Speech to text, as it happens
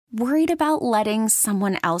Worried about letting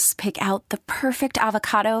someone else pick out the perfect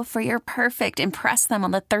avocado for your perfect impress them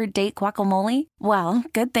on the third date guacamole? Well,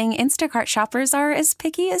 good thing Instacart shoppers are as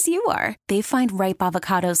picky as you are. They find ripe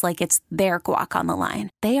avocados like it's their guac on the line.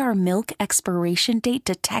 They are milk expiration date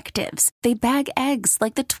detectives. They bag eggs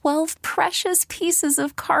like the 12 precious pieces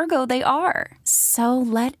of cargo they are. So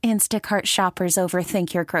let Instacart shoppers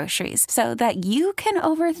overthink your groceries so that you can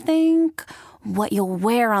overthink what you'll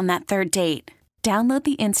wear on that third date. Download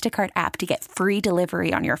the Instacart app to get free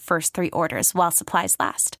delivery on your first 3 orders while supplies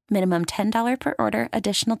last. Minimum $10 per order.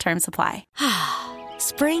 Additional terms apply.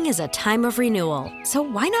 Spring is a time of renewal, so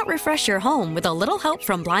why not refresh your home with a little help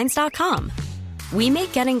from Blinds.com? We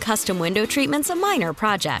make getting custom window treatments a minor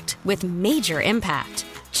project with major impact.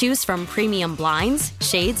 Choose from premium blinds,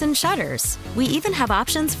 shades, and shutters. We even have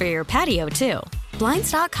options for your patio, too.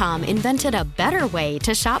 Blinds.com invented a better way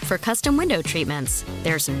to shop for custom window treatments.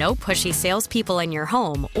 There's no pushy salespeople in your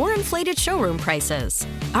home or inflated showroom prices.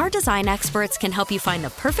 Our design experts can help you find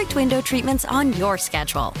the perfect window treatments on your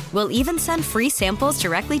schedule. We'll even send free samples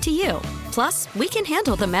directly to you. Plus, we can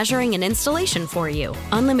handle the measuring and installation for you.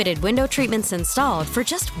 Unlimited window treatments installed for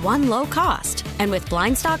just one low cost. And with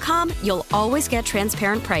Blinds.com, you'll always get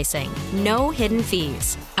transparent pricing. No hidden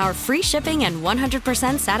fees. Our free shipping and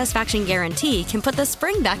 100% satisfaction guarantee can put the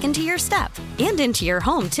spring back into your step and into your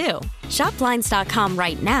home, too. Shop Blinds.com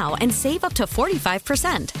right now and save up to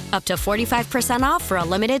 45%. Up to 45% off for a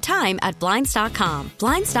limited time at Blinds.com.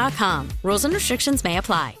 Blinds.com. Rules and restrictions may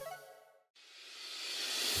apply.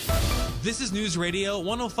 This is News Radio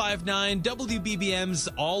 105.9 WBBM's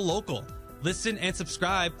All Local. Listen and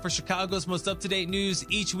subscribe for Chicago's most up-to-date news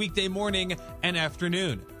each weekday morning and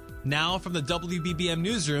afternoon. Now from the WBBM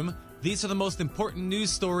Newsroom, these are the most important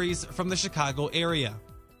news stories from the Chicago area.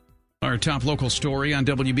 Our top local story on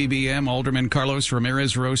WBBM, Alderman Carlos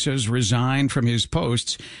Ramirez-Rosa has resigned from his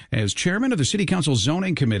posts as chairman of the City Council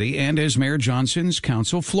Zoning Committee and as Mayor Johnson's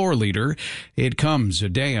council floor leader. It comes a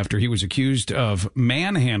day after he was accused of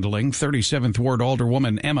manhandling 37th Ward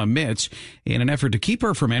Alderwoman Emma Mitz in an effort to keep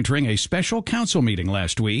her from entering a special council meeting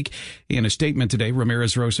last week. In a statement today,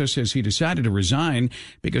 Ramirez-Rosa says he decided to resign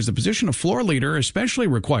because the position of floor leader especially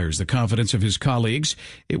requires the confidence of his colleagues.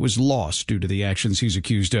 It was lost due to the actions he's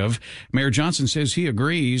accused of. Mayor Johnson says he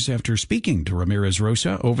agrees after speaking to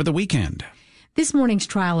Ramirez-Rosa over the weekend. This morning's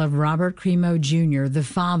trial of Robert Cremo Jr., the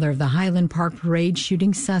father of the Highland Park parade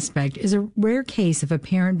shooting suspect, is a rare case of a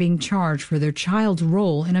parent being charged for their child's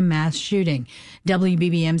role in a mass shooting.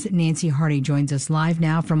 WBBM's Nancy Hardy joins us live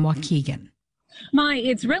now from Waukegan.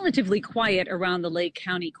 It's relatively quiet around the Lake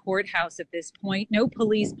County Courthouse at this point. No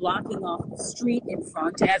police blocking off the street in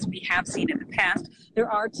front, as we have seen in the past. There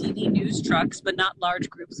are TV news trucks, but not large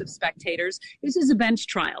groups of spectators. This is a bench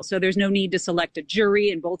trial, so there's no need to select a jury,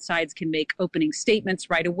 and both sides can make opening statements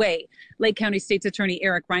right away. Lake County State's Attorney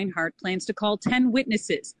Eric Reinhart plans to call 10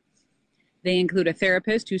 witnesses. They include a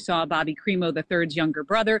therapist who saw Bobby Cremo III's younger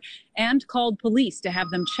brother and called police to have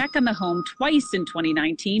them check on the home twice in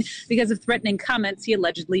 2019 because of threatening comments he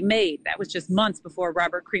allegedly made. That was just months before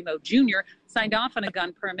Robert Cremo Jr. signed off on a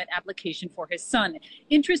gun permit application for his son.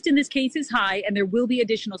 Interest in this case is high, and there will be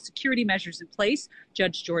additional security measures in place.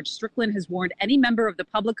 Judge George Strickland has warned any member of the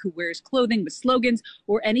public who wears clothing with slogans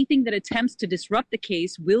or anything that attempts to disrupt the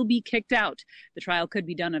case will be kicked out. The trial could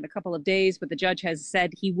be done in a couple of days, but the judge has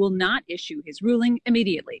said he will not issue his ruling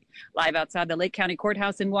immediately. Live outside the Lake County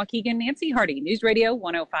Courthouse in Waukegan, Nancy Hardy, News Radio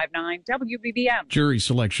 105.9 WBBM. Jury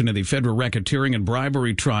selection in the federal racketeering and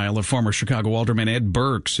bribery trial of former Chicago Alderman Ed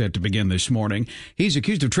Burke set to begin this morning. He's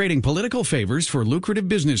accused of trading political favors for lucrative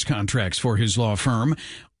business contracts for his law firm.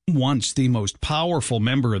 Once the most powerful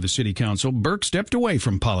member of the city council, Burke stepped away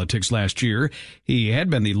from politics last year. He had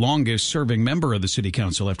been the longest-serving member of the city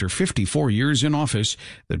council after 54 years in office.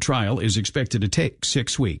 The trial is expected to take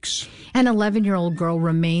 6 weeks. An 11-year-old girl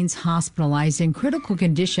remains hospitalized in critical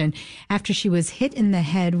condition after she was hit in the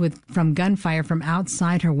head from gunfire from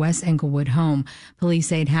outside her West Englewood home. Police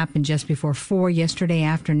say it happened just before 4 yesterday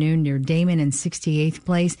afternoon near Damon and 68th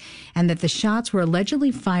Place, and that the shots were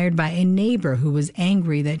allegedly fired by a neighbor who was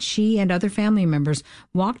angry that she and other family members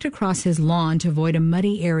walked across his lawn to avoid a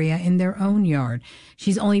muddy area in their own yard.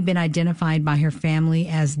 She's only been identified by her family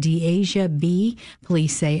as Deasia B.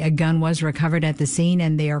 Police say a gun was recovered at the scene,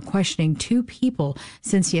 and they are questioning 2 people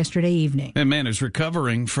since yesterday evening. A man is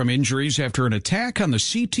recovering from injuries after an attack on the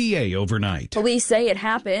CTA overnight. Police say it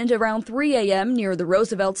happened around 3 a.m. near the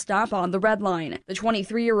Roosevelt stop on the Red Line. The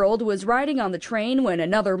 23-year-old was riding on the train when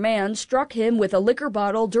another man struck him with a liquor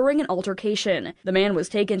bottle during an altercation. The man was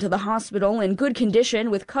taken to the hospital in good condition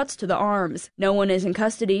with cuts to the arms. No one is in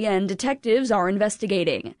custody, and detectives are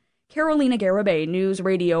investigating. Carolina Garibay, News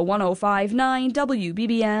Radio 105.9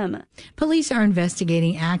 WBBM. Police are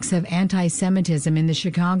investigating acts of anti-Semitism in the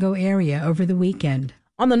Chicago area over the weekend.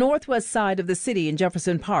 On the northwest side of the city in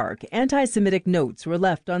Jefferson Park, anti-Semitic notes were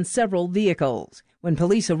left on several vehicles. When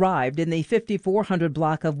police arrived in the 5400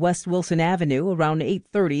 block of West Wilson Avenue around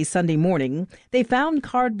 8:30 Sunday morning, they found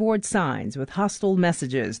cardboard signs with hostile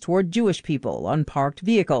messages toward Jewish people on parked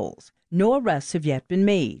vehicles. No arrests have yet been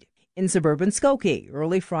made. In suburban Skokie,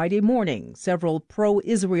 early Friday morning, several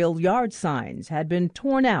pro-Israel yard signs had been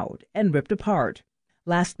torn out and ripped apart.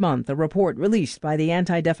 Last month, a report released by the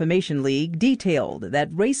Anti-Defamation League detailed that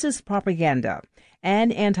racist propaganda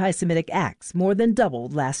and anti-Semitic acts more than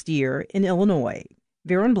doubled last year in Illinois.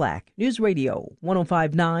 Veron Black, News Radio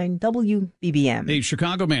 105.9 WBBM. A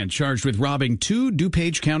Chicago man charged with robbing 2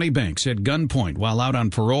 DuPage County banks at gunpoint while out on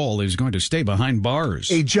parole is going to stay behind bars.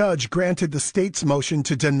 A judge granted the state's motion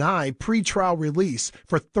to deny pretrial release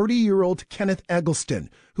for 30-year-old Kenneth Eggleston,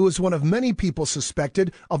 who is one of many people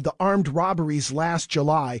suspected of the armed robberies last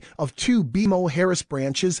July of 2 BMO Harris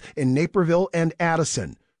branches in Naperville and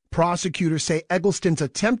Addison. Prosecutors say Eggleston's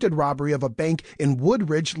attempted robbery of a bank in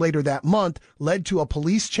Woodridge later that month led to a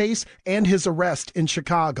police chase and his arrest in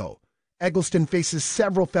Chicago. Eggleston faces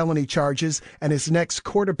several felony charges, and his next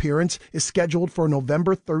court appearance is scheduled for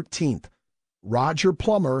November 13th. Roger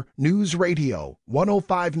Plummer, News Radio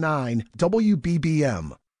 105.9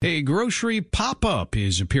 WBBM. A grocery pop-up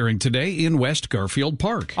is appearing today in West Garfield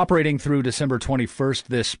Park. Operating through December 21st,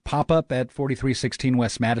 this pop-up at 4316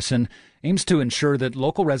 West Madison aims to ensure that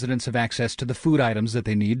local residents have access to the food items that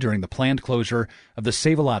they need during the planned closure of the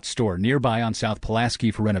Save-A-Lot store nearby on South Pulaski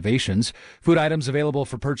for renovations. Food items available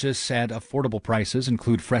for purchase at affordable prices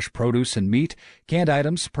include fresh produce and meat, canned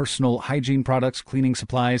items, personal hygiene products, cleaning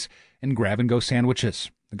supplies, and grab-and-go sandwiches.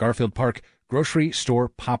 The Garfield Park Grocery Store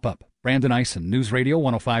Pop-Up. Brandon Eisen, News Radio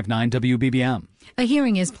 105.9 WBBM. A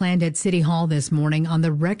hearing is planned at City Hall this morning on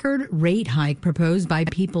the record rate hike proposed by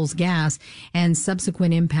Peoples Gas and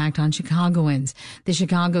subsequent impact on Chicagoans. The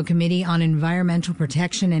Chicago Committee on Environmental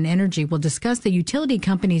Protection and Energy will discuss the utility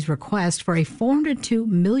company's request for a $402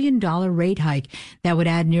 million rate hike that would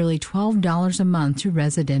add nearly $12 a month to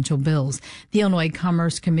residential bills. The Illinois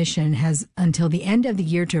Commerce Commission has until the end of the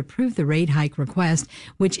year to approve the rate hike request,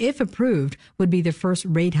 which, if approved, would be the first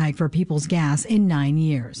rate hike for Peoples Gas in 9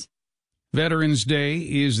 years. Veterans Day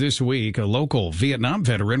is this week. A local Vietnam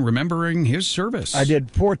veteran remembering his service. I did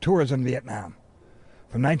 4 tours in Vietnam,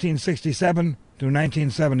 from 1967 to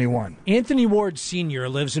 1971. Anthony Ward Sr.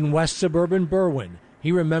 lives in west suburban Berwyn.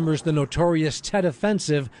 He remembers the notorious Tet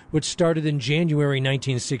Offensive, which started in January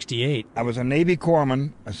 1968. I was a Navy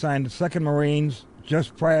corpsman assigned to 2nd Marines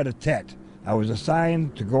just prior to Tet. I was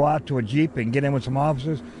assigned to go out to a Jeep and get in with some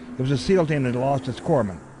officers. It was a SEAL team that lost its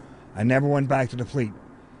corpsman. I never went back to the fleet.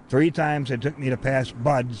 3 times it took me to pass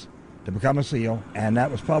BUDS to become a SEAL, and that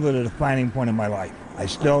was probably the defining point in my life. I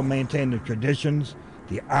still maintain the traditions,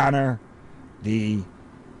 the honor, the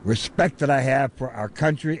respect that I have for our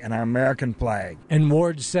country and our American flag. And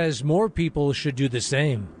Ward says more people should do the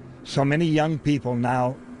same. So many young people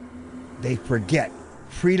now, they forget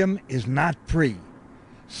freedom is not free.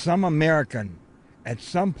 Some American, at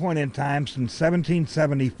some point in time since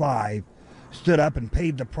 1775, stood up and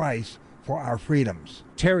paid the price for our freedoms.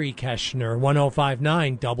 Terry Keschner,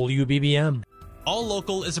 105.9 WBBM. All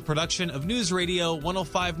Local is a production of News Radio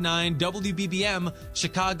 105.9 WBBM,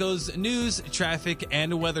 Chicago's news, traffic,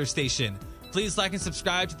 and weather station. Please like and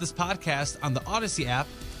subscribe to this podcast on the Odyssey app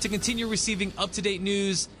to continue receiving up-to-date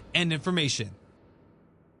news and information.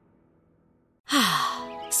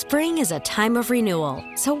 Spring is a time of renewal,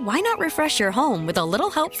 so why not refresh your home with a little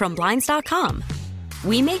help from Blinds.com?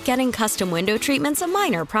 We make getting custom window treatments a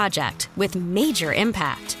minor project with major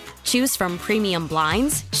impact. Choose from premium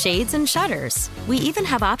blinds, shades, and shutters. We even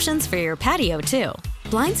have options for your patio, too.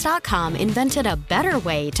 Blinds.com invented a better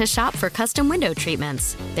way to shop for custom window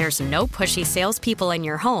treatments. There's no pushy salespeople in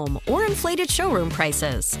your home or inflated showroom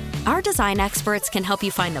prices. Our design experts can help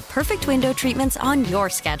you find the perfect window treatments on your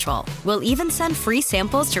schedule. We'll even send free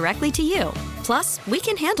samples directly to you. Plus, we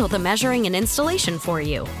can handle the measuring and installation for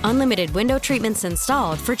you. Unlimited window treatments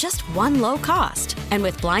installed for just one low cost. And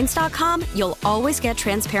with Blinds.com, you'll always get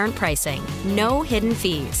transparent pricing. No hidden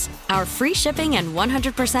fees. Our free shipping and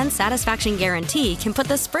 100% satisfaction guarantee can put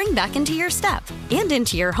the spring back into your step and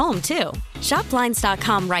into your home, too. Shop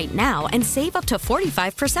Blinds.com right now and save up to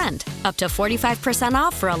 45%. Up to 45%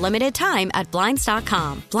 off for a limited time at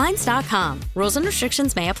Blinds.com. Blinds.com. Rules and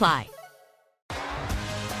restrictions may apply.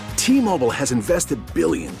 T-Mobile has invested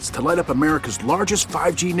billions to light up America's largest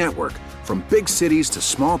 5G network, from big cities to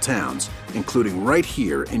small towns, including right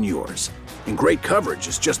here in yours. And great coverage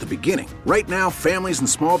is just the beginning. Right now, families and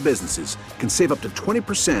small businesses can save up to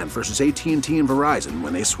 20% versus AT&T and Verizon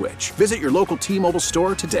when they switch. Visit your local T-Mobile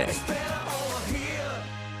store today.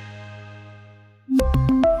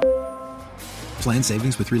 Plan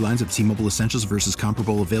savings with 3 lines of T-Mobile Essentials versus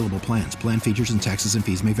comparable available plans. Plan features and taxes and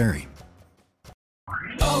fees may vary.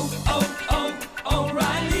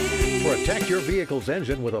 Protect your vehicle's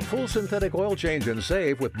engine with a full synthetic oil change and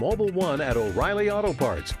save with Mobil 1 at O'Reilly Auto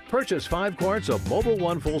Parts. Purchase 5 quarts of Mobil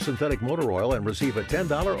 1 full synthetic motor oil and receive a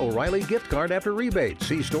 $10 O'Reilly gift card after rebate.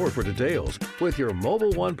 See store for details. With your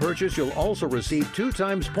Mobil 1 purchase, you'll also receive 2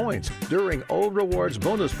 times points during O Rewards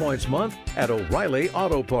Bonus Points Month at O'Reilly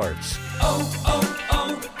Auto Parts.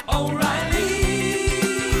 O'Reilly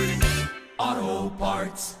Auto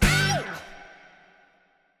Parts.